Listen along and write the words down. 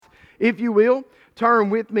if you will, turn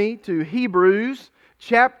with me to Hebrews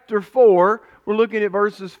chapter 4. We're looking at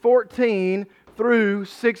verses 14 through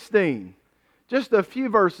 16. Just a few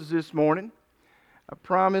verses this morning. I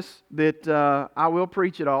promise that I will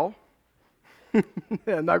preach it all.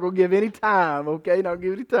 I'm not going to give any time, okay? Not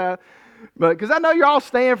give any time. But because I know you're all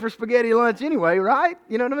staying for spaghetti lunch anyway, right?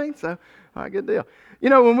 You know what I mean? So, all right, good deal. You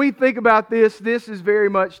know, when we think about this is very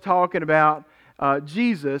much talking about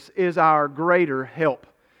Jesus is our greater help.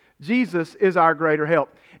 Jesus is our greater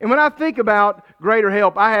help. And when I think about greater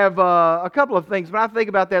help, I have a couple of things. When I think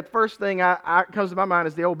about that, the first thing comes to my mind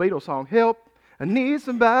is the old Beatles song, Help, I need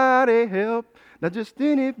somebody, help, not just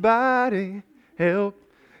anybody, help.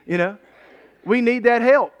 You know, we need that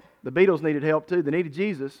help. The Beatles needed help too. They needed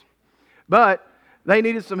Jesus. But they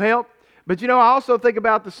needed some help. But you know, I also think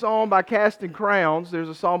about the song by Casting Crowns. There's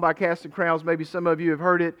a song by Casting Crowns. Maybe some of you have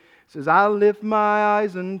heard it. It says, I lift my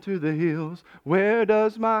eyes unto the hills. Where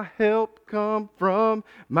does my help come from?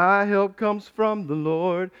 My help comes from the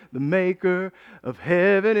Lord, the maker of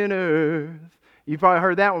heaven and earth. You've probably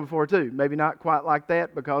heard that one before too. Maybe not quite like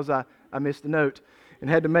that because I missed a note and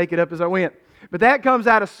had to make it up as I went. But that comes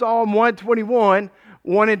out of Psalm 121,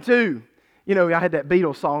 1 and 2. You know, I had that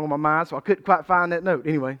Beatles song on my mind, so I couldn't quite find that note.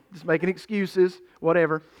 Anyway, just making excuses,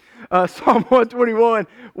 whatever. Psalm 121,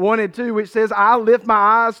 1 and 2, which says, I lift my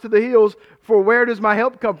eyes to the hills, for where does my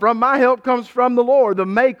help come from? My help comes from the Lord, the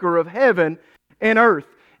maker of heaven and earth.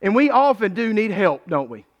 And we often do need help, don't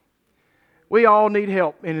we? We all need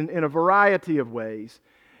help in a variety of ways.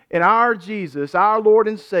 And our Jesus, our Lord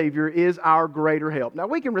and Savior, is our greater help. Now,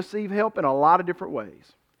 we can receive help in a lot of different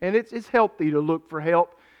ways. And it's healthy to look for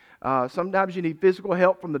help. Sometimes you need physical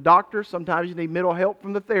help from the doctor. Sometimes you need mental help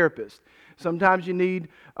from the therapist. Sometimes you need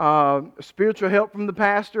spiritual help from the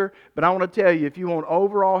pastor. But I want to tell you, if you want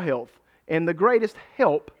overall health and the greatest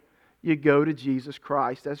help, you go to Jesus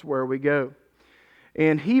Christ. That's where we go.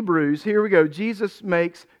 In Hebrews, here we go. Jesus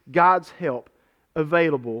makes God's help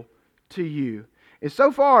available to you. And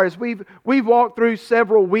so far as we've walked through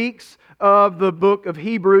several weeks of the book of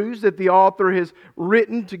Hebrews that the author has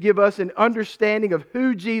written to give us an understanding of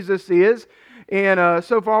who Jesus is. And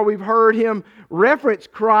so far we've heard him reference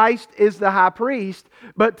Christ as the high priest.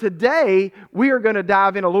 But today we are going to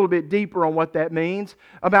dive in a little bit deeper on what that means,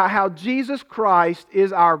 about how Jesus Christ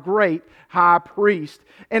is our great high priest.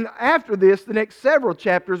 And after this, the next several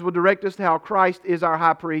chapters will direct us to how Christ is our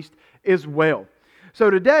high priest as well. So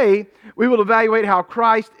today, we will evaluate how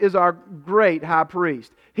Christ is our great high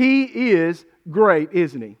priest. He is great,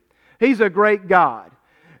 isn't he? He's a great God.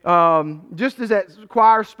 Just as that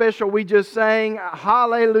choir special we just sang,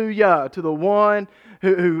 hallelujah to the one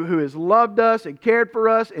who has loved us and cared for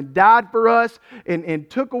us and died for us and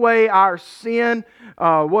took away our sin.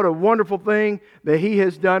 What a wonderful thing that he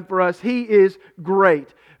has done for us. He is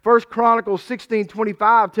great. 1 Chronicles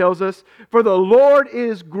 16:25 tells us, for the Lord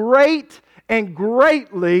is great and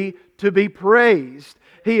greatly to be praised.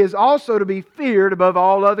 He is also to be feared above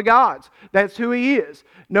all other gods. That's who He is.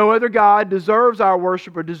 No other God deserves our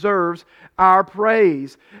worship or deserves our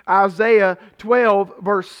praise. Isaiah 12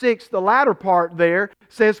 verse 6, the latter part there,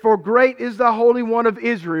 says, for great is the Holy One of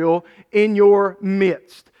Israel in your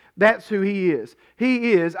midst. That's who He is.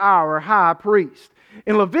 He is our high priest.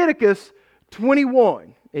 In Leviticus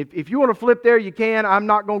 21, if you want to flip there, you can. I'm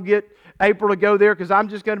not going to get April to go there because I'm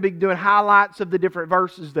just going to be doing highlights of the different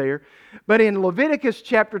verses there. But in Leviticus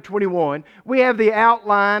chapter 21, we have the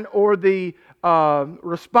outline or the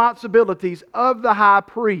responsibilities of the high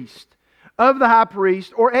priest,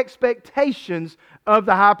 or expectations of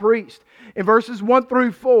the high priest. In verses 1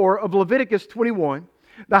 through 4 of Leviticus 21,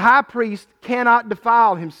 the high priest cannot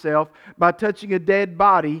defile himself by touching a dead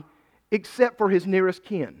body except for his nearest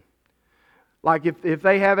kin. Like if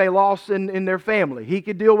they have a loss in their family, he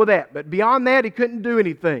could deal with that. But beyond that, he couldn't do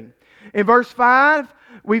anything. In verse 5,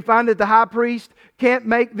 we find that the high priest can't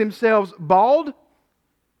make themselves bald.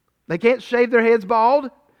 They can't shave their heads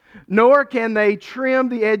bald, nor can they trim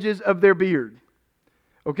the edges of their beard.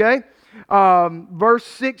 Okay? Verse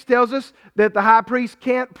 6 tells us that the high priest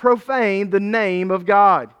can't profane the name of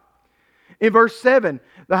God. In verse 7,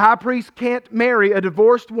 the high priest can't marry a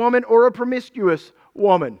divorced woman or a promiscuous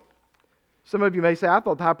woman. Some of you may say, I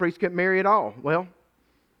thought the high priest couldn't marry at all. Well,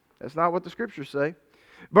 that's not what the Scriptures say.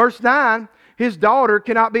 Verse 9, his daughter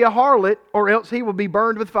cannot be a harlot, or else he will be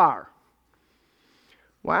burned with fire.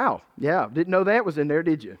 Wow, yeah, didn't know that was in there,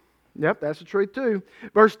 did you? Yep, that's the truth too.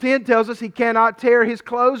 Verse 10 tells us he cannot tear his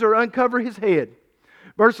clothes or uncover his head.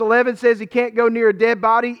 Verse 11 says he can't go near a dead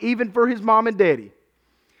body, even for his mom and daddy.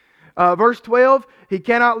 Verse 12, he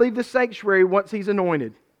cannot leave the sanctuary once he's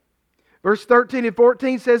anointed. Verse 13 and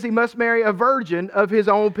 14 says he must marry a virgin of his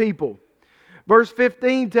own people. Verse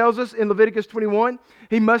 15 tells us in Leviticus 21,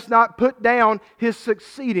 he must not put down his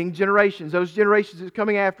succeeding generations. Those generations that's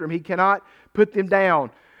coming after him, he cannot put them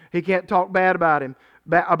down. He can't talk bad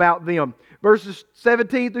about them. Verses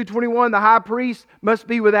 17 through 21, the high priest must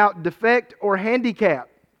be without defect or handicap.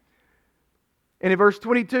 And in verse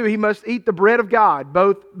 22, he must eat the bread of God,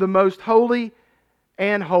 both the most holy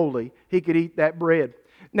and holy. He could eat that bread.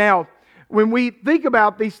 Now, when we think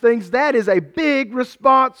about these things, that is a big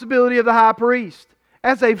responsibility of the high priest.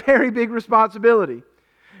 That's a very big responsibility.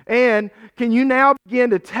 And can you now begin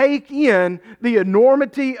to take in the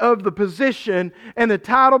enormity of the position and the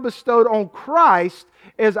title bestowed on Christ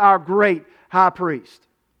as our great high priest?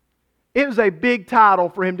 It was a big title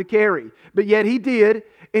for him to carry, but yet he did,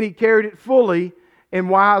 and he carried it fully and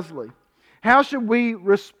wisely. How should we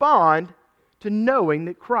respond to knowing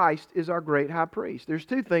that Christ is our great high priest? There's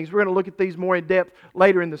two things. We're going to look at these more in depth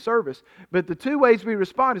later in the service. But the two ways we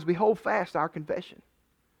respond is we hold fast our confession.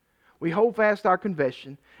 We hold fast our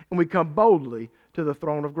confession and we come boldly to the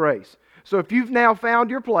throne of grace. So if you've now found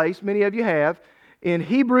your place, many of you have, in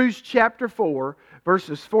Hebrews chapter 4,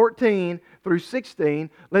 verses 14 through 16,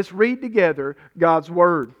 let's read together God's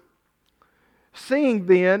Word. Seeing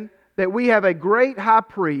then that we have a great high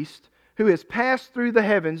priest who has passed through the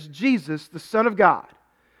heavens, Jesus, the Son of God,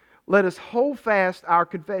 let us hold fast our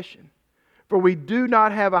confession. For we do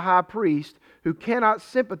not have a high priest who cannot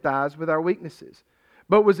sympathize with our weaknesses,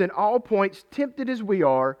 but was in all points tempted as we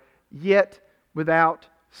are, yet without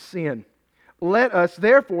sin. Let us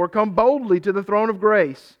therefore come boldly to the throne of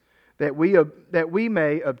grace, that we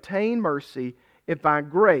may obtain mercy and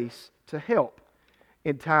find grace to help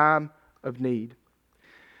in time of need.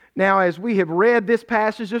 Now, as we have read this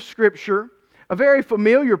passage of Scripture, a very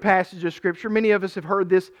familiar passage of Scripture, many of us have heard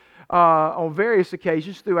this on various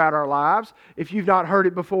occasions throughout our lives. If you've not heard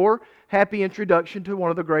it before, happy introduction to one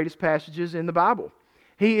of the greatest passages in the Bible.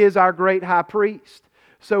 He is our great high priest.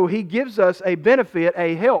 So He gives us a benefit,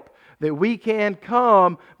 a help, that we can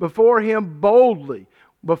come before Him boldly.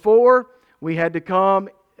 Before, we had to come,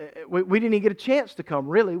 we didn't even get a chance to come,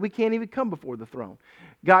 really. We can't even come before the throne.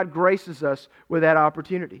 God graces us with that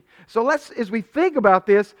opportunity. So as we think about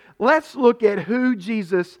this, let's look at who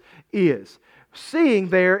Jesus is. Seeing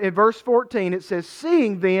there in verse 14, it says,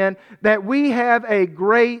 seeing then that we have a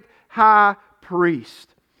great high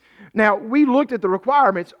priest. Now, we looked at the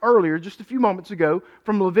requirements earlier, just a few moments ago,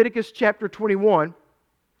 from Leviticus chapter 21.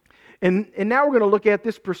 And now we're going to look at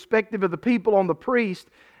this perspective of the people on the priest,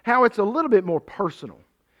 how it's a little bit more personal.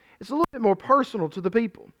 It's a little bit more personal to the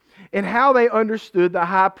people and how they understood the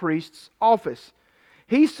high priest's office.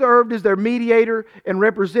 He served as their mediator and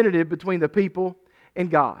representative between the people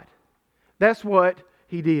and God. That's what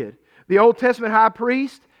he did. The Old Testament high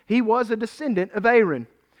priest, he was a descendant of Aaron,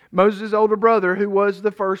 Moses' older brother, who was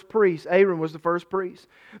the first priest. Aaron was the first priest.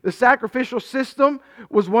 The sacrificial system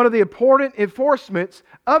was one of the important enforcements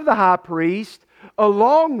of the high priest,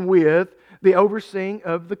 along with the overseeing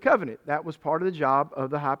of the covenant. That was part of the job of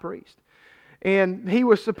the high priest. And he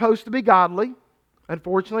was supposed to be godly.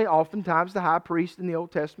 Unfortunately, oftentimes the high priests in the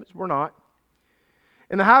Old Testament were not.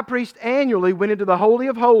 And the high priest annually went into the Holy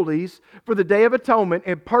of Holies for the Day of Atonement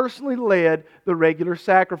and personally led the regular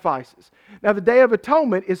sacrifices. Now, the Day of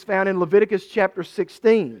Atonement is found in Leviticus chapter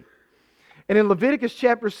 16. And in Leviticus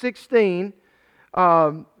chapter 16,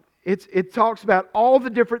 it talks about all the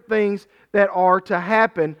different things that are to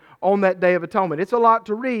happen on that Day of Atonement. It's a lot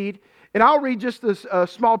to read, and I'll read just a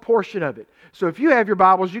small portion of it. So if you have your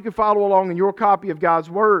Bibles, you can follow along in your copy of God's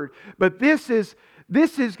Word. But this is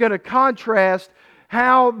going to contrast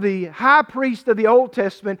how the high priest of the Old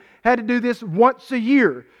Testament had to do this once a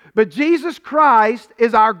year. But Jesus Christ,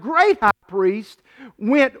 as our great high priest,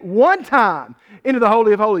 went one time into the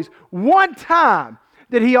Holy of Holies. One time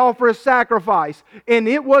did He offer a sacrifice. And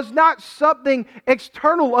it was not something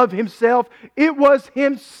external of Himself. It was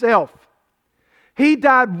Himself. He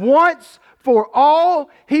died once for all.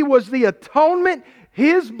 He was the atonement.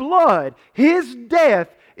 His blood, His death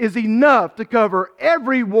is enough to cover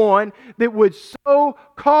everyone that would so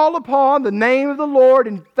call upon the name of the Lord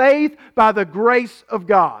in faith by the grace of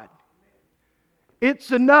God. It's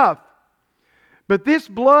enough. But this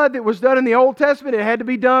blood that was done in the Old Testament, it had to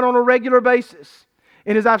be done on a regular basis.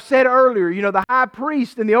 And as I've said earlier, the high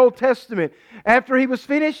priest in the Old Testament, after he was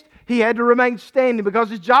finished, He had to remain standing because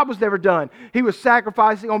his job was never done. He was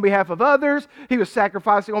sacrificing on behalf of others. He was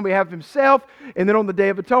sacrificing on behalf of himself. And then on the Day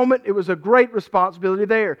of Atonement, it was a great responsibility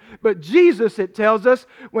there. But Jesus, it tells us,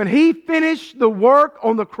 when He finished the work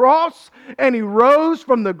on the cross and He rose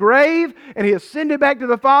from the grave and He ascended back to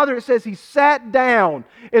the Father, it says He sat down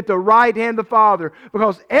at the right hand of the Father,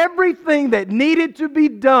 because everything that needed to be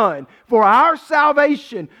done for our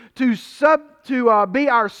salvation to be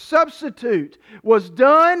our substitute was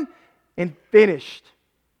done and finished.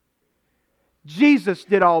 Jesus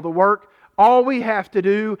did all the work. All we have to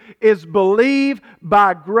do is believe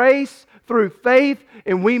by grace through faith,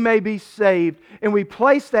 and we may be saved. And we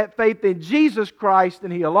place that faith in Jesus Christ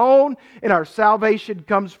and He alone, and our salvation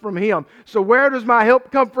comes from Him. So where does my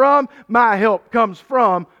help come from? My help comes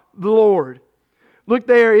from the Lord. Look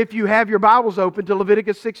there, if you have your Bibles open, to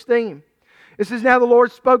Leviticus 16. It says, "Now the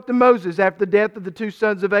Lord spoke to Moses after the death of the two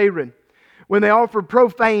sons of Aaron, when they offered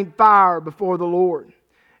profane fire before the Lord,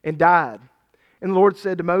 and died. And the Lord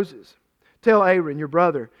said to Moses, Tell Aaron, your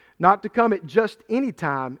brother, not to come at just any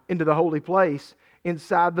time into the holy place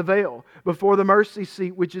inside the veil, before the mercy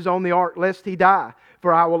seat which is on the ark, lest he die.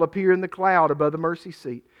 For I will appear in the cloud above the mercy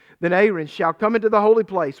seat. Then Aaron shall come into the holy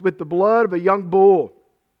place with the blood of a young bull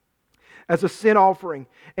as a sin offering,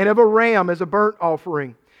 and of a ram as a burnt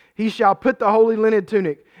offering. He shall put the holy linen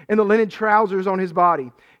tunic and the linen trousers on his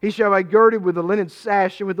body. He shall be girded with the linen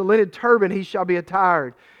sash, and with the linen turban he shall be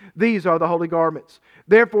attired. These are the holy garments.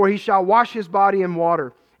 Therefore he shall wash his body in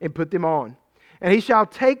water and put them on. And he shall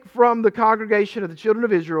take from the congregation of the children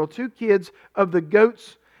of Israel 2 kids of the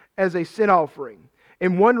goats as a sin offering,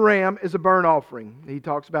 and 1 ram as a burnt offering." He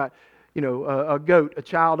talks about, a goat, a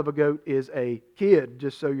child of a goat is a kid,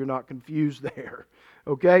 just so you're not confused there.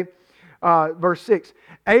 Okay? Verse 6,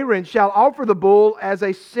 "Aaron shall offer the bull as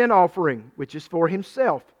a sin offering, which is for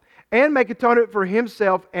himself, and make atonement for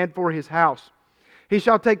himself and for his house. He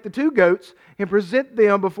shall take the 2 goats and present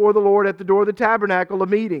them before the Lord at the door of the tabernacle of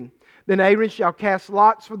meeting. Then Aaron shall cast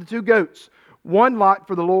lots for the 2 goats, 1 lot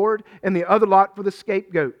for the Lord, and the other lot for the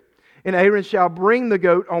scapegoat. And Aaron shall bring the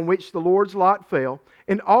goat on which the Lord's lot fell,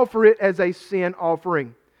 and offer it as a sin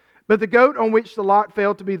offering. But the goat on which the lot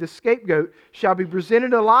fell to be the scapegoat shall be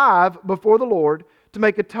presented alive before the Lord to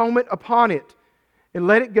make atonement upon it, and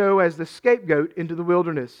let it go as the scapegoat into the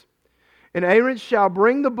wilderness. And Aaron shall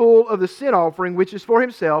bring the bull of the sin offering, which is for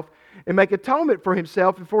himself, and make atonement for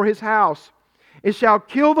himself and for his house. And shall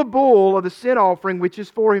kill the bull of the sin offering, which is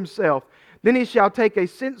for himself. Then he shall take a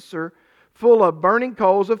censer full of burning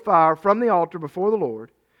coals of fire from the altar before the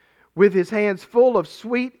Lord, with his hands full of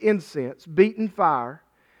sweet incense, beaten fire.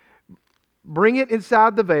 Bring it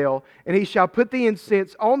inside the veil, and he shall put the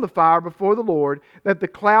incense on the fire before the Lord, that the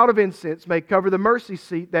cloud of incense may cover the mercy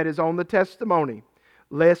seat that is on the testimony,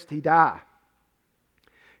 lest he die.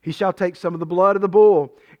 He shall take some of the blood of the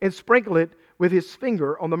bull and sprinkle it with his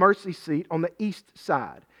finger on the mercy seat on the east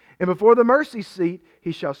side. And before the mercy seat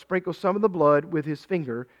he shall sprinkle some of the blood with his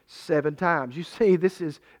finger 7 times. You see, this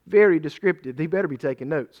is very descriptive. He better be taking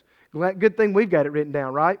notes. Good thing we've got it written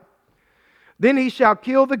down, right? Then he shall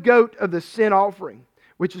kill the goat of the sin offering,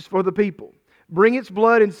 which is for the people. Bring its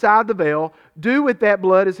blood inside the veil. Do with that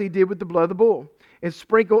blood as he did with the blood of the bull, and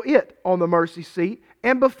sprinkle it on the mercy seat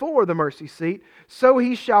and before the mercy seat. So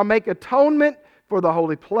he shall make atonement for the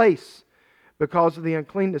holy place because of the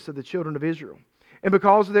uncleanness of the children of Israel, and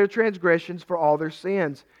because of their transgressions for all their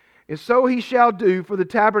sins. And so he shall do for the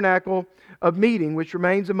tabernacle of meeting, which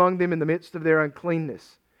remains among them in the midst of their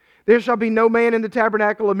uncleanness. There shall be no man in the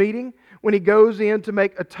tabernacle of meeting when he goes in to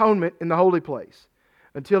make atonement in the holy place,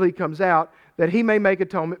 until he comes out, that he may make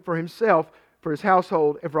atonement for himself, for his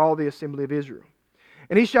household, and for all the assembly of Israel.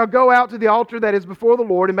 And he shall go out to the altar that is before the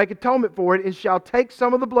Lord, and make atonement for it, and shall take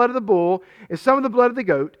some of the blood of the bull and some of the blood of the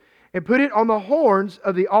goat, and put it on the horns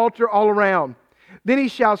of the altar all around. Then he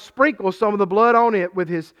shall sprinkle some of the blood on it with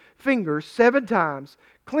his finger 7 times,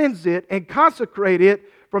 cleanse it, and consecrate it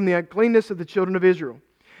from the uncleanness of the children of Israel.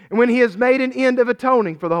 And when he has made an end of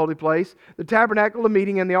atoning for the holy place, the tabernacle of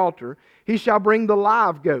meeting and the altar, he shall bring the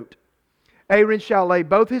live goat. Aaron shall lay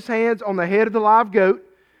both his hands on the head of the live goat,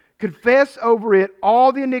 confess over it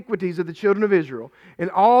all the iniquities of the children of Israel,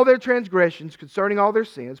 and all their transgressions concerning all their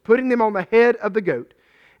sins, putting them on the head of the goat,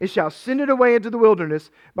 and shall send it away into the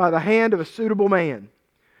wilderness by the hand of a suitable man.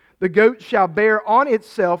 The goat shall bear on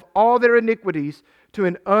itself all their iniquities to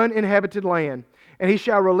an uninhabited land, and he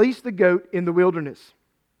shall release the goat in the wilderness.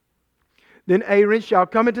 Then Aaron shall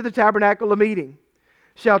come into the tabernacle of meeting,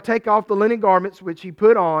 shall take off the linen garments which he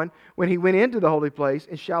put on when he went into the holy place,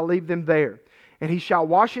 and shall leave them there. And he shall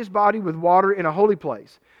wash his body with water in a holy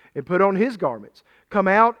place, and put on his garments, come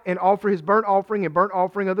out and offer his burnt offering and burnt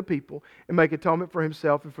offering of the people, and make atonement for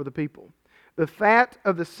himself and for the people. The fat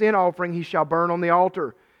of the sin offering he shall burn on the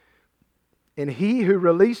altar. And he who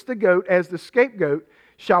released the goat as the scapegoat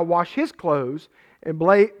shall wash his clothes and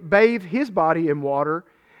bathe his body in water,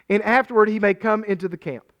 and afterward he may come into the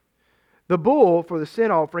camp. The bull for the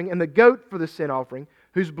sin offering and the goat for the sin offering,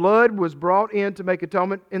 whose blood was brought in to make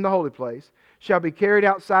atonement in the holy place, shall be carried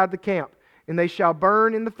outside the camp, and they shall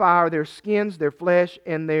burn in the fire their skins, their flesh,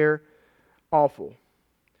 and their offal.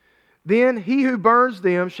 Then he who burns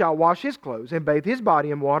them shall wash his clothes and bathe his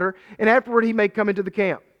body in water, and afterward he may come into the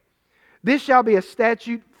camp. This shall be a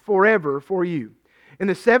statute forever for you. In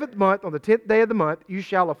the 7th month, on the 10th day of the month, you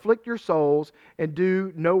shall afflict your souls and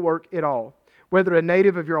do no work at all, whether a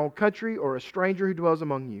native of your own country or a stranger who dwells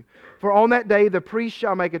among you. For on that day the priest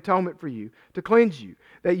shall make atonement for you, to cleanse you,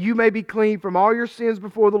 that you may be clean from all your sins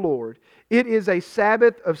before the Lord. It is a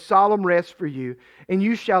Sabbath of solemn rest for you, and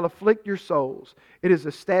you shall afflict your souls. It is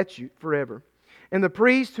a statute forever. And the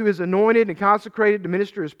priest who is anointed and consecrated to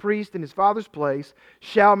minister as priest in his father's place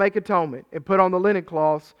shall make atonement, and put on the linen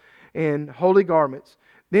cloths and holy garments.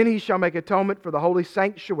 Then he shall make atonement for the holy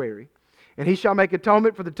sanctuary. And he shall make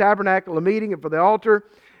atonement for the tabernacle of meeting and for the altar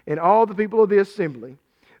and all the people of the assembly.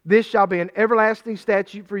 This shall be an everlasting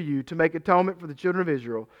statute for you, to make atonement for the children of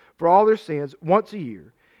Israel for all their sins once a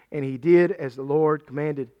year. And he did as the Lord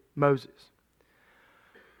commanded Moses.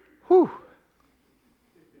 Whew.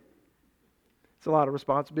 It's a lot of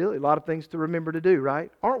responsibility, a lot of things to remember to do,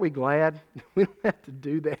 right? Aren't we glad we don't have to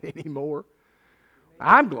do that anymore?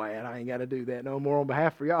 I'm glad I ain't got to do that no more on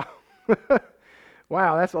behalf of y'all.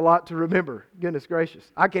 Wow, that's a lot to remember. Goodness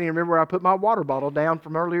gracious. I can't even remember where I put my water bottle down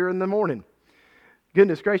from earlier in the morning.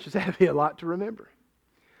 Goodness gracious, that'd be a lot to remember.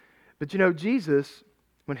 But you know, Jesus,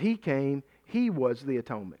 when he came, he was the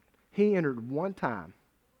atonement. He entered one time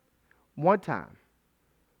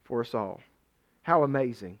for us all. How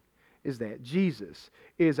amazing is that? Jesus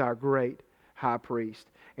is our great high priest.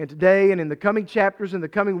 And today and in the coming chapters, in the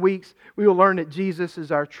coming weeks, we will learn that Jesus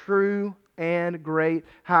is our true and great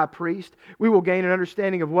high priest. We will gain an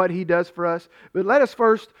understanding of what he does for us. But let us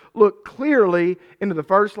first look clearly into the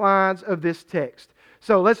first lines of this text.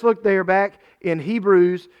 So let's look there back in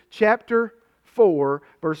Hebrews chapter 4,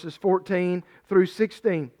 verses 14 through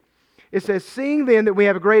 16. It says, "Seeing then that we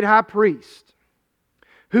have a great high priest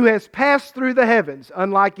who has passed through the heavens,"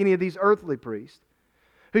 unlike any of these earthly priests,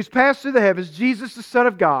 "who's passed through the heavens, Jesus the Son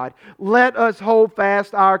of God, let us hold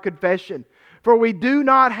fast our confession. For we do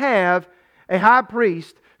not have a high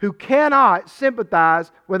priest who cannot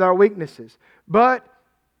sympathize with our weaknesses, but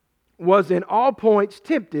was in all points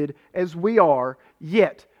tempted as we are,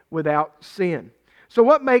 yet without sin." So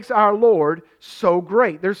what makes our Lord so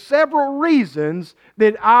great? There's several reasons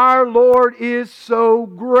that our Lord is so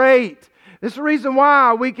great. It's the reason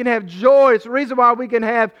why we can have joy. It's the reason why we can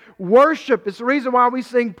have worship. It's the reason why we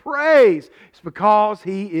sing praise. It's because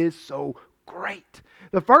He is so great.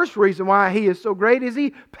 The first reason why He is so great is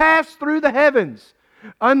He passed through the heavens.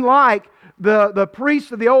 Unlike the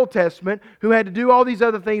priests of the Old Testament who had to do all these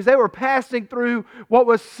other things, they were passing through what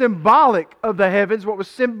was symbolic of the heavens, what was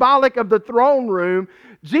symbolic of the throne room.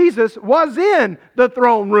 Jesus was in the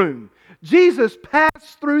throne room. Jesus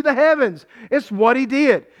passed through the heavens. It's what He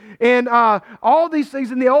did. And all these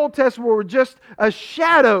things in the Old Testament were just a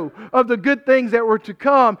shadow of the good things that were to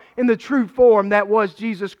come in the true form that was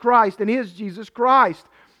Jesus Christ and is Jesus Christ.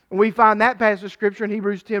 And we find that passage of Scripture in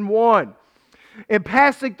Hebrews 10:1. In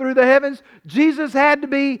passing through the heavens, Jesus had to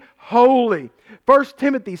be holy. 1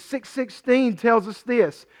 Timothy 6:16 tells us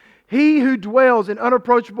this: "He who dwells in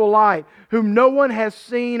unapproachable light, whom no one has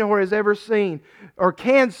seen or has ever seen or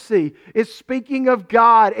can see," is speaking of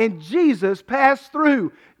God. And Jesus passed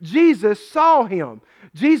through. Jesus saw Him.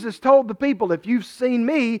 Jesus told the people, "If you've seen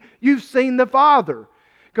me, you've seen the Father."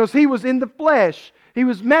 Because He was in the flesh. He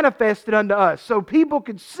was manifested unto us so people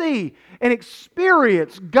could see and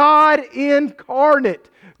experience God incarnate,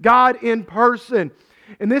 God in person.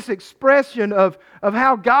 And this expression of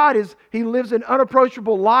how God is, He lives in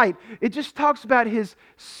unapproachable light, it just talks about His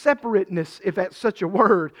separateness, if that's such a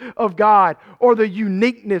word, of God, or the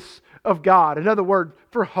uniqueness of God. Another word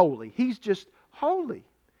for holy. He's just holy.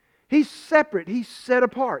 He's separate. He's set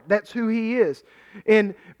apart. That's who He is.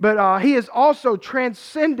 But He is also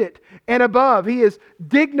transcendent and above. He is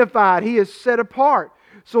dignified. He is set apart.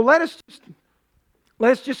 So let's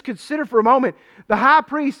just consider for a moment the high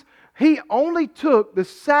priest. He only took the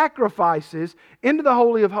sacrifices into the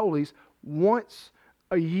Holy of Holies once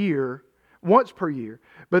per year.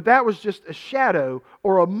 But that was just a shadow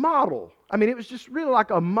or a model. I mean, it was just really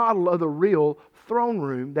like a model of the real throne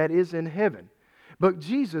room that is in heaven. But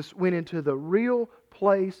Jesus went into the real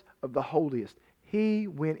place of the holiest. He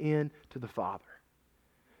went in to the Father.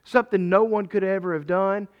 Something no one could ever have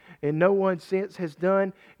done and no one since has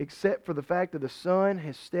done, except for the fact that the Son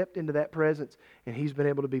has stepped into that presence and He's been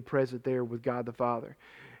able to be present there with God the Father.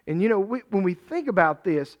 And when we think about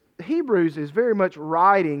this, Hebrews is very much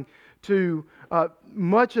writing to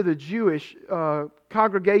much of the Jewish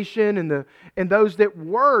congregation and those that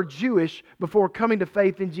were Jewish before coming to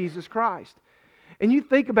faith in Jesus Christ. And you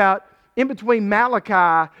think about in between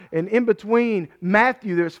Malachi and in between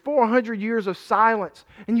Matthew, there's 400 years of silence.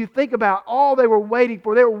 And you think about all they were waiting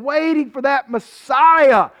for. They were waiting for that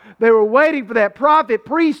Messiah. They were waiting for that prophet,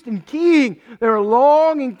 priest, and king. They were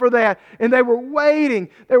longing for that. And they were waiting.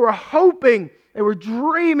 They were hoping. They were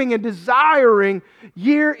dreaming and desiring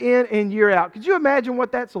year in and year out. Could you imagine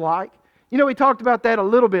what that's like? We talked about that a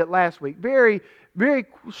little bit last week. In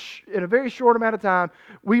a very short amount of time,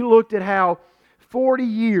 we looked at how 40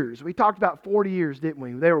 years. We talked about 40 years, didn't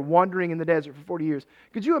we? They were wandering in the desert for 40 years.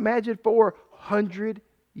 Could you imagine 400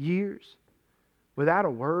 years without a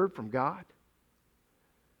word from God?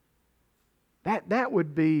 That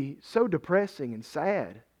would be so depressing and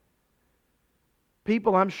sad.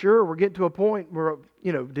 People, I'm sure, were getting to a point where,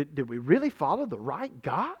 did we really follow the right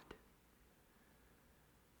God?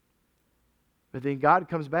 But then God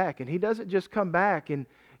comes back, and He doesn't just come back in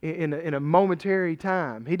a momentary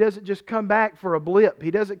time. He doesn't just come back for a blip. He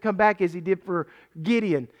doesn't come back as He did for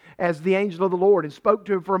Gideon as the angel of the Lord and spoke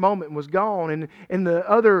to him for a moment and was gone. And in the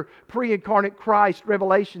other pre-incarnate Christ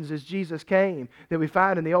revelations as Jesus came that we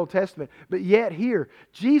find in the Old Testament. But yet here,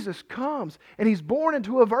 Jesus comes and He's born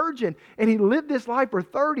into a virgin and He lived this life for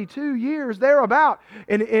 32 years thereabout.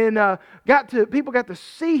 And people got to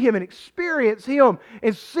see Him and experience Him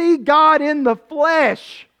and see God in the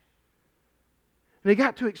flesh. And they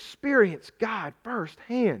got to experience God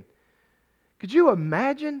firsthand. Could you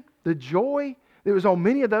imagine the joy that was on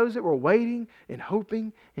many of those that were waiting and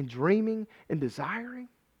hoping and dreaming and desiring?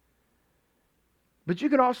 But you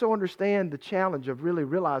can also understand the challenge of really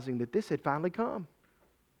realizing that this had finally come.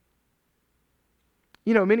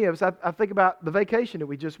 Many of us, I think about the vacation that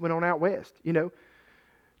we just went on out west.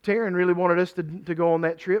 Taryn really wanted us to go on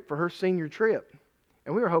that trip for her senior trip.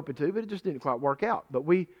 And we were hoping to, but it just didn't quite work out. But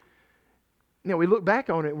we look back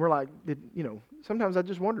on it and we're like, sometimes I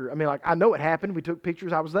just wonder. I know it happened. We took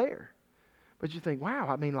pictures. I was there. But you think,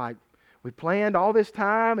 wow, we planned all this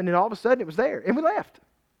time and then all of a sudden it was there. And we left.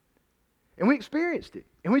 And we experienced it.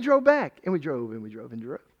 And we drove back. And we drove and we drove and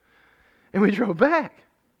drove. And we drove back.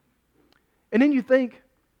 And then you think,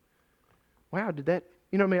 wow, did that,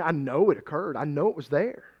 I know it occurred. I know it was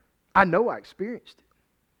there. I know I experienced it.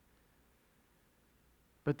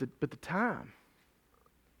 But the time,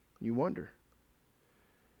 you wonder.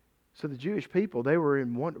 So the Jewish people, they were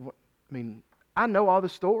in wonder. I know all the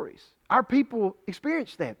stories. Our people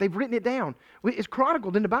experienced that. They've written it down. It's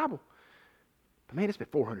chronicled in the Bible. But man, it's been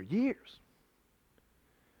 400 years.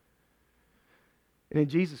 And then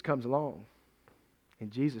Jesus comes along. And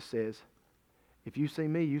Jesus says, if you see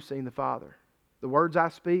me, you've seen the Father. The words I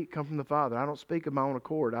speak come from the Father. I don't speak of my own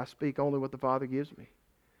accord. I speak only what the Father gives me.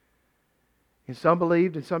 And some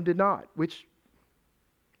believed and some did not, which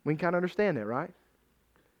we can kind of understand that, right?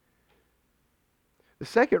 The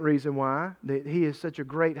second reason why that He is such a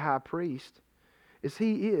great high priest is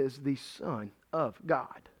He is the Son of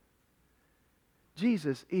God.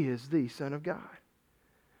 Jesus is the Son of God.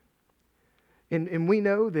 And we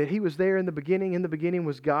know that He was there in the beginning. In the beginning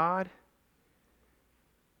was God.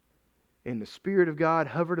 And the Spirit of God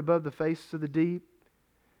hovered above the face of the deep.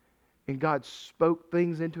 And God spoke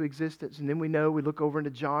things into existence. And then we look over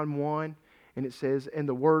into John 1. And it says, and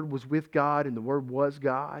the Word was with God, and the Word was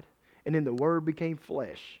God. And then the Word became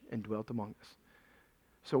flesh and dwelt among us.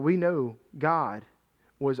 So we know God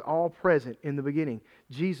was all present in the beginning.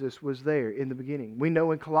 Jesus was there in the beginning. We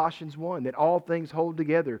know in Colossians 1 that all things hold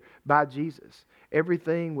together by Jesus.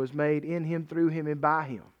 Everything was made in Him, through Him, and by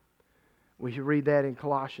Him. We should read that in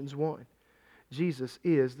Colossians 1. Jesus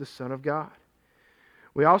is the Son of God.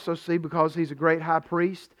 We also see, because He's a great high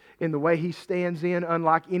priest, in the way He stands in,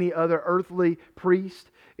 unlike any other earthly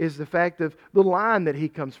priest, is the fact of the line that He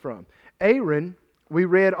comes from. Aaron, we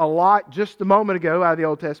read a lot just a moment ago out of the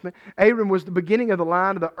Old Testament. Aaron was the beginning of the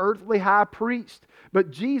line of the earthly high priest. But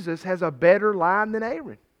Jesus has a better line than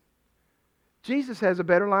Aaron. Jesus has a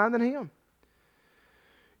better line than him.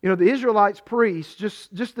 The Israelites' priests,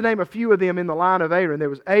 just to name a few of them in the line of Aaron, there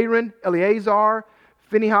was Aaron, Eleazar,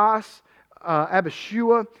 Phinehas,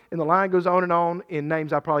 Abishua, and the line goes on in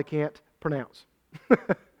names I probably can't pronounce.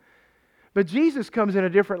 But Jesus comes in a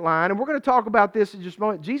different line, and we're going to talk about this in just a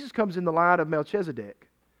moment. Jesus comes in the line of Melchizedek,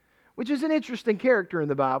 which is an interesting character in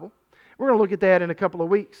the Bible. We're going to look at that in a couple of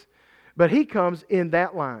weeks. But he comes in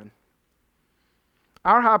that line.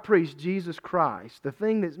 Our high priest, Jesus Christ, the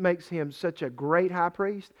thing that makes him such a great high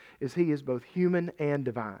priest is he is both human and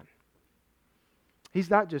divine. He's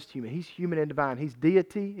not just human. He's human and divine. He's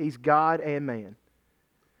deity. He's God and man.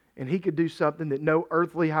 And he could do something that no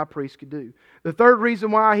earthly high priest could do. The third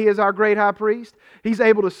reason why he is our great high priest, he's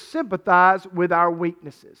able to sympathize with our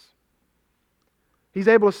weaknesses. He's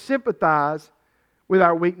able to sympathize with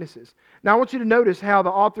our weaknesses. Now I want you to notice how the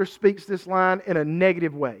author speaks this line in a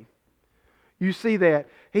negative way. You see that.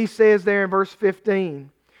 He says there in verse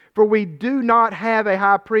 15, "For we do not have a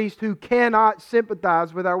high priest who cannot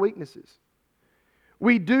sympathize with our weaknesses."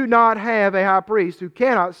 We do not have a high priest who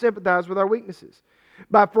cannot sympathize with our weaknesses.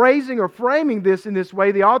 By phrasing or framing this in this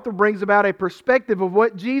way, the author brings about a perspective of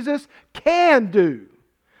what Jesus can do,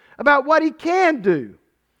 about what He can do.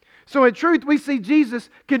 So in truth, we see Jesus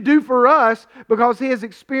can do for us because He has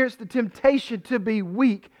experienced the temptation to be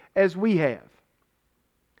weak as we have.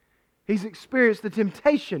 He's experienced the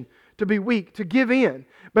temptation to be weak, to give in.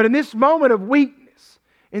 But in this moment of weakness,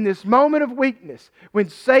 when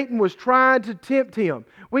Satan was trying to tempt Him,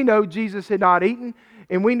 we know Jesus had not eaten.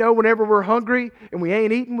 And we know whenever we're hungry and we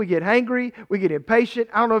ain't eating, we get hangry, we get impatient.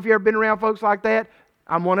 I don't know if you've ever been around folks like that.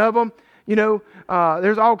 I'm one of them.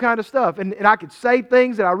 There's all kind of stuff. And I could say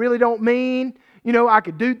things that I really don't mean. I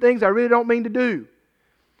could do things I really don't mean to do.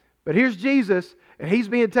 But here's Jesus, and He's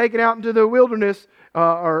being taken out into the wilderness,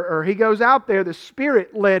 or He goes out there. The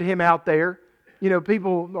Spirit led Him out there.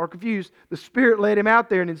 People are confused. The Spirit led Him out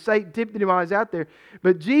there, and then Satan tempted Him while He's out there.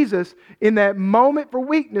 But Jesus, in that moment for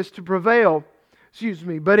weakness to prevail,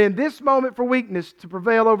 but in this moment for weakness to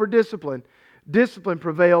prevail over discipline, discipline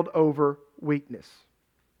prevailed over weakness.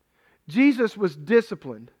 Jesus was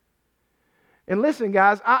disciplined. And listen,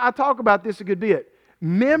 guys, I talk about this a good bit.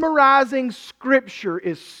 Memorizing Scripture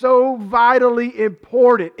is so vitally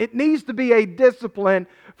important. It needs to be a discipline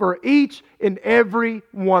for each and every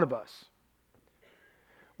one of us.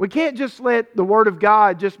 We can't just let the Word of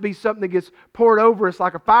God just be something that gets poured over us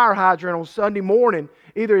like a fire hydrant on Sunday morning,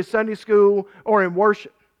 either in Sunday school or in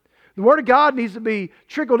worship. The Word of God needs to be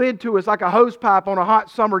trickled into us like a hose pipe on a hot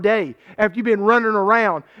summer day. After you've been running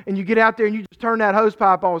around and you get out there and you just turn that hose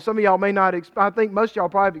pipe on. Some of y'all may not, I think most of y'all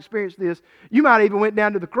probably have experienced this. You might even went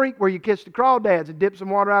down to the creek where you catch the crawdads and dip some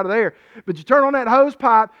water out of there. But you turn on that hose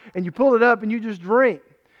pipe and you pull it up and you just drink.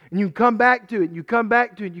 And you come back to it, and you come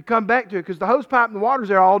back to it, and you come back to it, because the hose pipe and the water's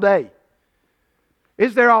there all day.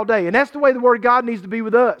 It's there all day. And that's the way the Word of God needs to be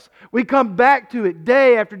with us. We come back to it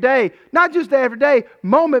day after day. Not just day after day,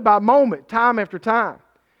 moment by moment, time after time.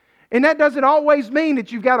 And that doesn't always mean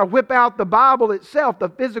that you've got to whip out the Bible itself, the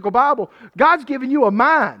physical Bible. God's given you a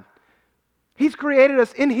mind. He's created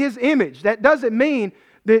us in His image. That doesn't mean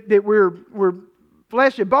that we're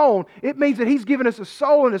flesh and bone. It means that He's given us a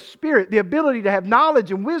soul and a spirit, the ability to have knowledge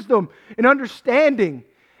and wisdom and understanding,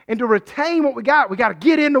 and to retain what we got. We got to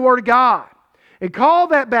get in the Word of God and call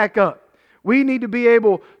that back up. We need to be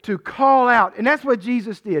able to call out, and that's what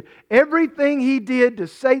Jesus did. Everything He did to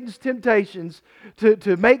Satan's temptations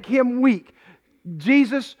to make him weak,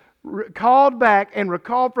 Jesus called back and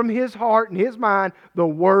recalled from His heart and His mind the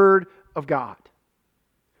Word of God.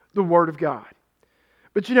 The Word of God.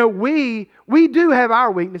 But we do have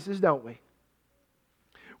our weaknesses, don't we?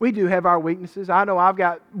 We do have our weaknesses. I know I've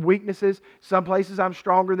got weaknesses. Some places I'm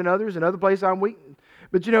stronger than others, and other places I'm weak.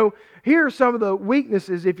 But here are some of the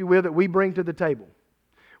weaknesses, if you will, that we bring to the table.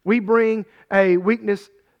 We bring a weakness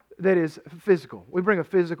that is physical. We bring a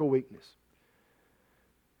physical weakness.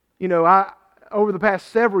 Over the past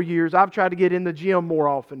several years, I've tried to get in the gym more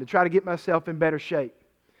often to try to get myself in better shape.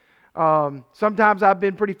 Sometimes I've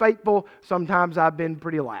been pretty faithful. Sometimes I've been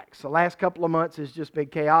pretty lax. The last couple of months has just been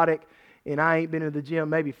chaotic, and I ain't been to the gym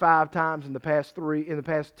maybe 5 times in the past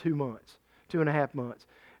 2 months, 2.5 months,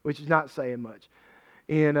 which is not saying much.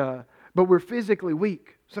 But we're physically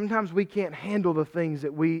weak. Sometimes we can't handle the things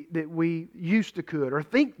that we used to could or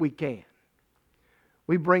think we can.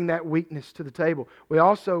 We bring that weakness to the table.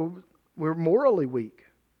 We're morally weak.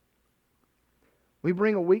 We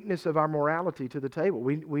bring a weakness of our morality to the table.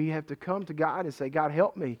 We have to come to God and say, God,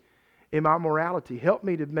 help me in my morality. Help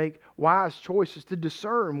me to make wise choices, to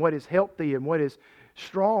discern what is healthy and what is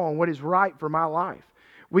strong, what is right for my life.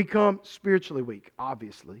 We come spiritually weak,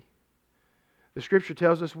 obviously. The Scripture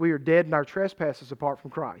tells us we are dead in our trespasses apart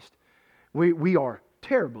from Christ. We are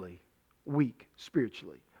terribly weak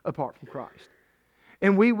spiritually apart from Christ.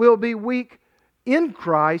 And we will be weak in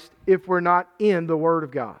Christ if we're not in the Word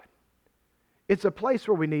of God. It's a place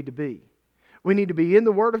where we need to be. We need to be in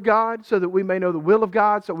the Word of God so that we may know the will of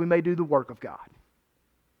God, so we may do the work of God.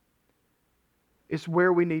 It's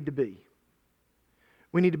where we need to be.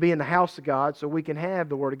 We need to be in the house of God so we can have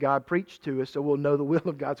the Word of God preached to us, so we'll know the will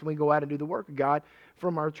of God so we can go out and do the work of God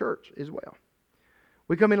from our church as well.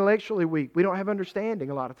 We come intellectually weak. We don't have understanding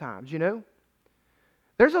a lot of times, you know.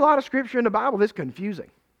 There's a lot of Scripture in the Bible that's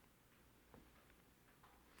confusing.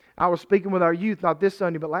 I was speaking with our youth, not this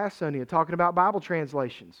Sunday, but last Sunday, and talking about Bible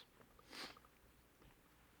translations.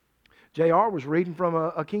 JR was reading from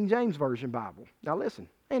a King James Version Bible. Now listen,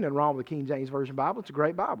 ain't nothing wrong with the King James Version Bible. It's a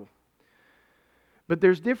great Bible. But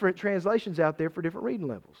there's different translations out there for different reading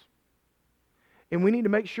levels. And we need to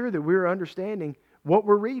make sure that we're understanding what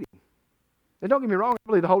we're reading. Now don't get me wrong, I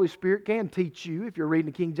believe the Holy Spirit can teach you if you're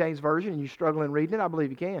reading the King James Version and you're struggling reading it. I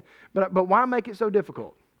believe you can. But why make it so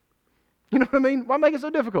difficult? You know what I mean? Why make it so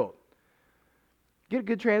difficult? Get a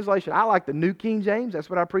good translation. I like the New King James. That's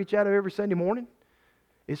what I preach out of every Sunday morning.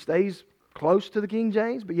 It stays close to the King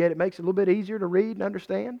James, but yet it makes it a little bit easier to read and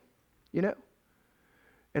understand, you know.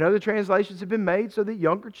 And other translations have been made so that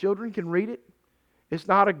younger children can read it. It's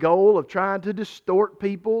not a goal of trying to distort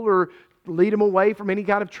people or lead them away from any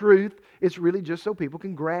kind of truth. It's really just so people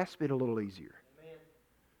can grasp it a little easier. Amen.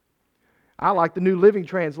 I like the New Living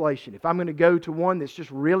Translation. If I'm going to go to one that's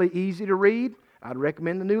just really easy to read, I'd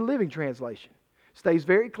recommend the New Living Translation. It stays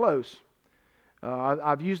very close.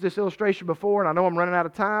 I've used this illustration before, and I know I'm running out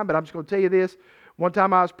of time, but I'm just going to tell you this. One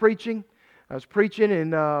time I was preaching,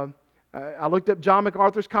 and I looked up John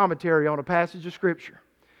MacArthur's commentary on a passage of Scripture.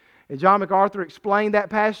 And John MacArthur explained that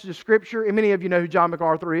passage of Scripture, and many of you know who John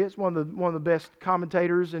MacArthur is, one of the best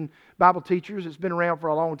commentators and Bible teachers that's been around for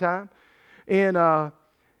a long time. And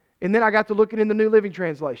then I got to looking in the New Living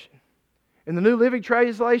Translation. In the New Living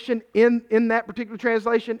Translation, in that particular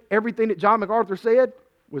translation, everything that John MacArthur said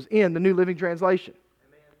was in the New Living Translation.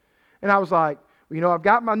 Amen. And I was like, well, you know, I've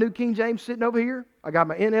got my New King James sitting over here. I got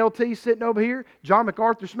my NLT sitting over here. John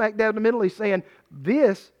MacArthur smack down in the middle. He's saying,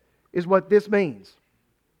 this is what this means.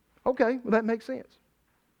 Okay, well that makes sense.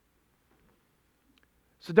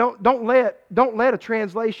 So don't let a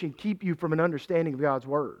translation keep you from an understanding of God's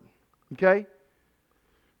Word. Okay?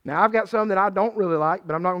 Now I've got some that I don't really like,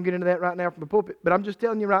 but I'm not going to get into that right now from the pulpit. But I'm just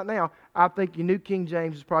telling you right now, I think your New King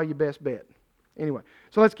James is probably your best bet. Anyway,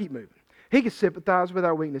 so let's keep moving. He can sympathize with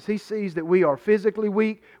our weakness. He sees that we are physically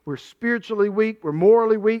weak, we're spiritually weak, we're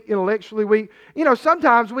morally weak, intellectually weak. You know,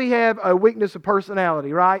 sometimes we have a weakness of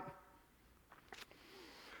personality, right?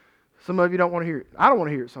 Some of you don't want to hear it. I don't want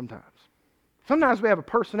to hear it sometimes. Sometimes we have a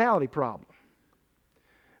personality problem.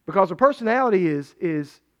 Because a personality is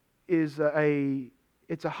a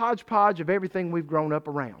hodgepodge of everything we've grown up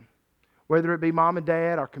around. Whether it be mom and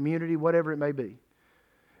dad, our community, whatever it may be.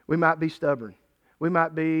 We might be stubborn. We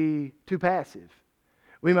might be too passive.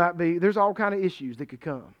 There's all kind of issues that could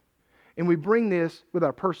come. And we bring this with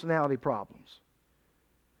our personality problems.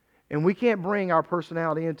 And we can't bring our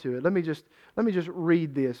personality into it. Let me just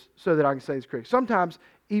read this so that I can say this correctly. Sometimes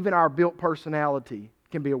even our built personality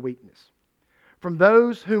can be a weakness. From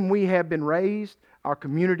those whom we have been raised, our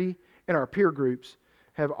community and our peer groups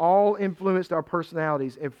have all influenced our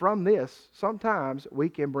personalities. And from this, sometimes we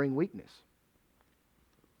can bring weakness.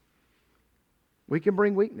 We can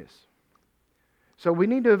bring weakness. So we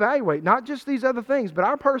need to evaluate not just these other things, but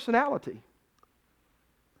our personality.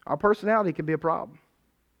 Our personality can be a problem.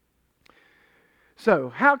 So,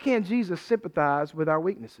 how can Jesus sympathize with our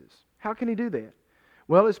weaknesses? How can He do that?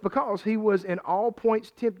 Well, it's because He was in all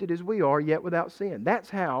points tempted as we are, yet without sin. That's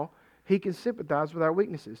how He can sympathize with our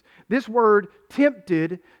weaknesses. This word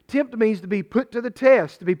tempted, tempt means to be put to the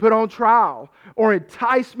test, to be put on trial, or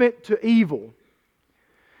enticement to evil.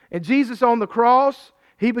 And Jesus on the cross,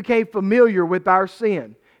 He became familiar with our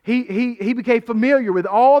sin. He became familiar with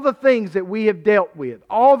all the things that we have dealt with.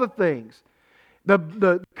 All the things.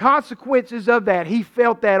 The consequences of that, He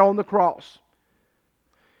felt that on the cross.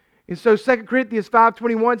 And so 2 Corinthians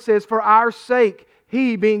 5:21 says, for our sake,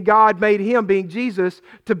 He, being God, made Him, being Jesus,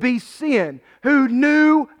 to be sin, who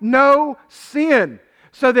knew no sin,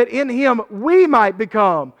 so that in Him we might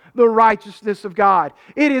become the righteousness of God.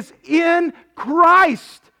 It is in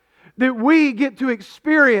Christ that we get to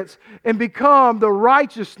experience and become the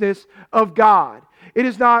righteousness of God. It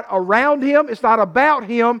is not around Him. It's not about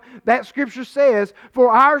Him. That Scripture says, for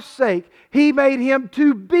our sake, He made Him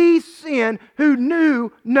to be sin who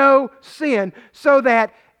knew no sin, so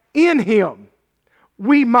that in Him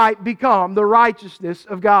we might become the righteousness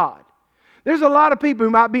of God. There's a lot of people who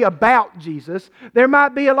might be about Jesus. There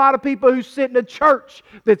might be a lot of people who sit in a church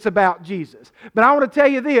that's about Jesus. But I want to tell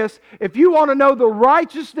you this, if you want to know the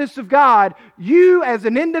righteousness of God, you as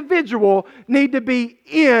an individual need to be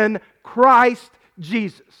in Christ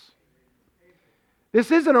Jesus. This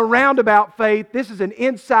isn't a roundabout faith. This is an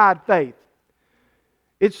inside faith.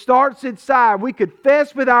 It starts inside. We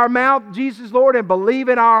confess with our mouth Jesus Lord and believe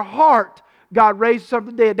in our heart God raised from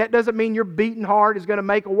the dead. That doesn't mean your beating heart is going to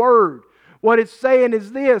make a word. What it's saying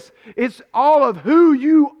is this. It's all of who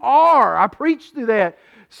you are. I preached through that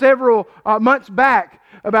several months back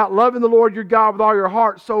about loving the Lord your God with all your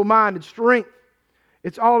heart, soul, mind, and strength.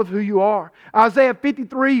 It's all of who you are. Isaiah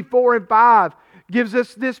 53, 4 and 5 gives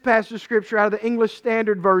us this passage of Scripture out of the English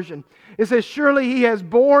Standard Version. It says, surely He has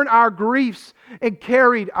borne our griefs and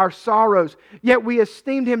carried our sorrows. Yet we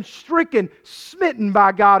esteemed Him stricken, smitten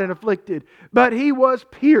by God and afflicted. But He was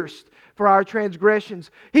pierced for our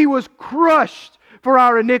transgressions. He was crushed for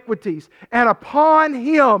our iniquities. And upon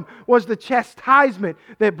Him was the chastisement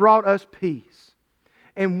that brought us peace.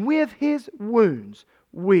 And with His wounds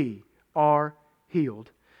we are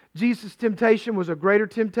healed. Jesus' temptation was a greater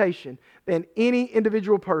temptation than any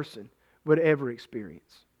individual person would ever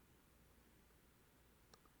experience.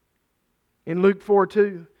 In Luke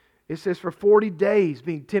 4:2, it says, for 40 days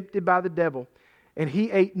being tempted by the devil, and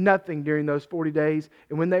He ate nothing during those 40 days,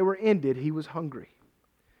 and when they were ended, He was hungry.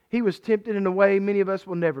 He was tempted in a way many of us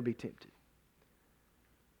will never be tempted.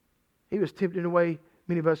 He was tempted in a way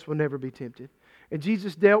many of us will never be tempted. And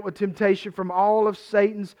Jesus dealt with temptation from all of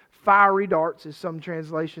Satan's fiery darts, as some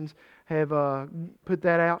translations have put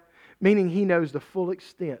that out, meaning He knows the full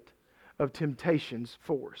extent of temptation's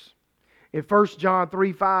force. In 1 John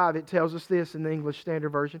 3:5, it tells us this in the English Standard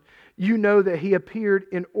Version. You know that He appeared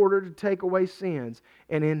in order to take away sins,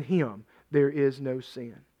 and in Him there is no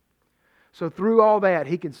sin. So through all that,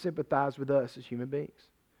 He can sympathize with us as human beings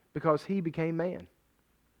because He became man.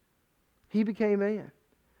 He became man.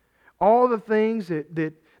 All the things that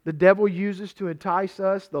the devil uses to entice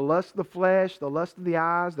us, the lust of the flesh, the lust of the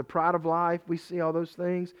eyes, the pride of life, we see all those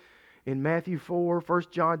things in Matthew 4, 1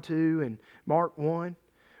 John 2, and Mark 1.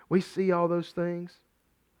 We see all those things.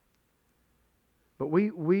 But we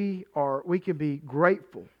can be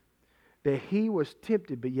grateful that He was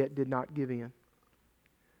tempted but yet did not give in.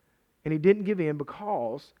 And He didn't give in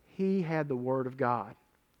because He had the Word of God.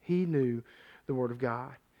 He knew the Word of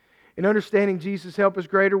God. In understanding Jesus' help us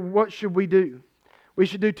greater, what should we do? We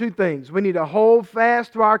should do two things. We need to hold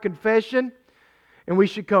fast to our confession, and we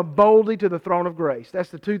should come boldly to the throne of grace. That's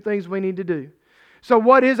the two things we need to do. So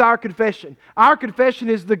what is our confession? Our confession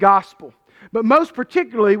is the gospel. But most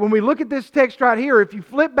particularly, when we look at this text right here, if you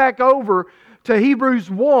flip back over to Hebrews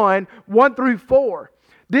 1, 1 through 4,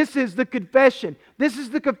 this is the confession. This is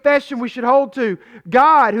the confession we should hold to.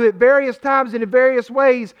 God, who at various times and in various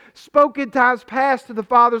ways spoke in times past to the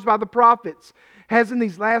fathers by the prophets, has in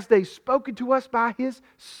these last days spoken to us by His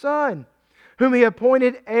Son, whom He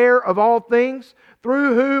appointed heir of all things,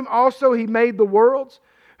 through whom also He made the worlds,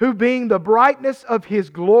 who being the brightness of His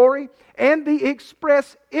glory and the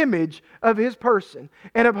express image of His person,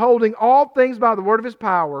 and upholding all things by the word of His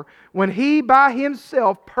power, when He by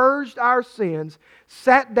Himself purged our sins,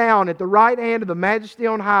 sat down at the right hand of the Majesty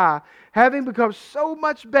on high, having become so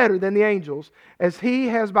much better than the angels, as He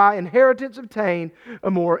has by inheritance obtained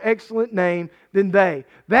a more excellent name than they.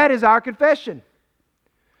 That is our confession.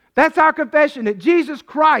 That's our confession, that Jesus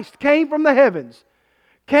Christ came from the heavens,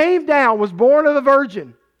 came down, was born of a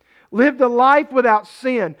virgin, lived a life without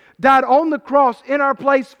sin, died on the cross in our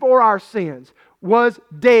place for our sins, was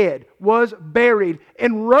dead, was buried,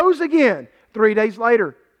 and rose again 3 days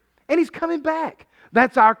later. And He's coming back.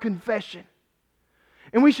 That's our confession.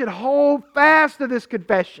 And we should hold fast to this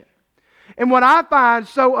confession. And what I find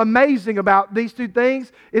so amazing about these two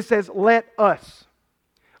things, it says, let us.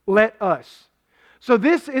 Let us. So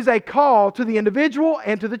this is a call to the individual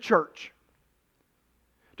and to the church.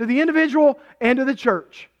 To the individual and to the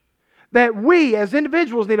church. That we as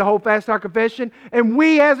individuals need to hold fast to our confession, and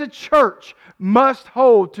we as a church must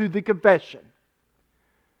hold to the confession.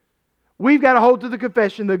 We've got to hold to the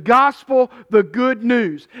confession, the gospel, the good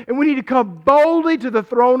news. And we need to come boldly to the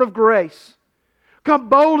throne of grace. Come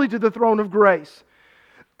boldly to the throne of grace.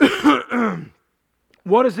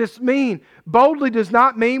 What does this mean? Boldly does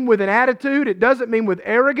not mean with an attitude. It doesn't mean with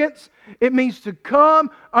arrogance. It means to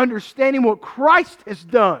come understanding what Christ has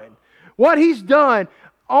done. What He's done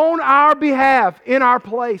on our behalf, in our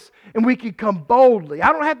place, and we can come boldly.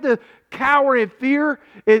 I don't have to cower in fear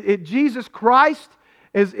at Jesus Christ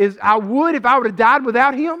as I would if I would have died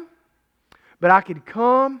without Him, but I can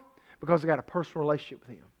come because I got a personal relationship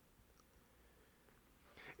with Him.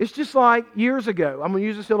 It's just like years ago. I'm going to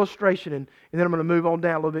use this illustration and then I'm going to move on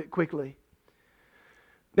down a little bit quickly.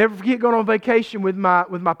 Never forget going on vacation with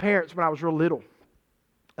my parents when I was real little.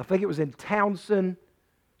 I think it was in Townsend,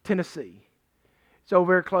 Tennessee. So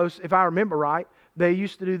very close, if I remember right, they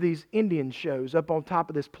used to do these Indian shows up on top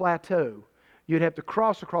of this plateau. You'd have to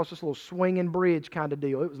cross across this little swinging bridge kind of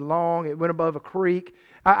deal. It was long. It went above a creek.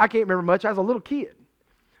 I can't remember much. I was a little kid.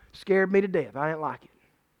 Scared me to death. I didn't like it.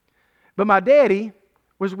 But my daddy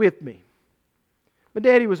was with me. My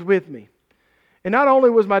daddy was with me. And not only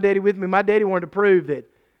was my daddy with me, my daddy wanted to prove that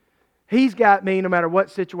he's got me no matter what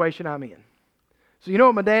situation I'm in. So you know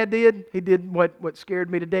what my dad did? He did what scared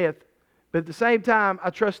me to death. But at the same time,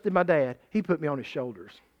 I trusted my dad. He put me on his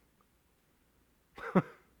shoulders.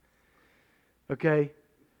 Okay?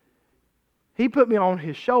 He put me on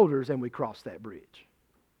his shoulders and we crossed that bridge.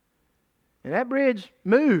 And that bridge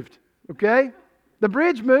moved. Okay? The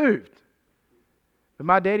bridge moved. But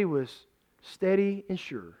my daddy was steady and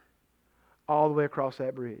sure all the way across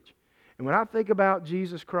that bridge. And when I think about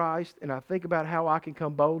Jesus Christ and I think about how I can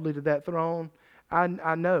come boldly to that throne,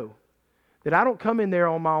 I know that I don't come in there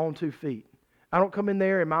on my own 2 feet. I don't come in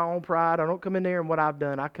there in my own pride. I don't come in there in what I've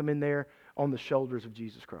done. I come in there on the shoulders of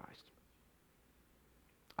Jesus Christ.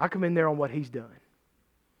 I come in there on what He's done.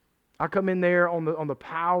 I come in there on the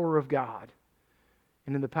power of God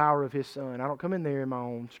and in the power of His Son. I don't come in there in my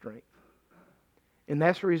own strength. And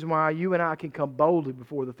that's the reason why you and I can come boldly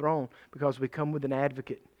before the throne, because we come with an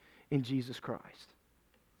advocate in Jesus Christ.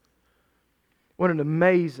 What an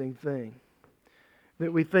amazing thing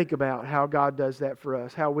that we think about how God does that for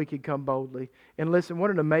us, how we can come boldly. And listen, what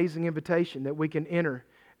an amazing invitation that we can enter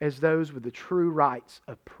as those with the true rights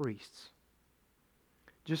of priests.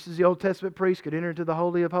 Just as the Old Testament priests could enter into the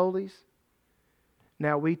Holy of Holies,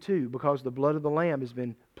 now we too, because the blood of the Lamb has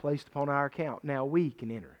been placed upon our account, now we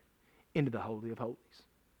can enter into the Holy of Holies.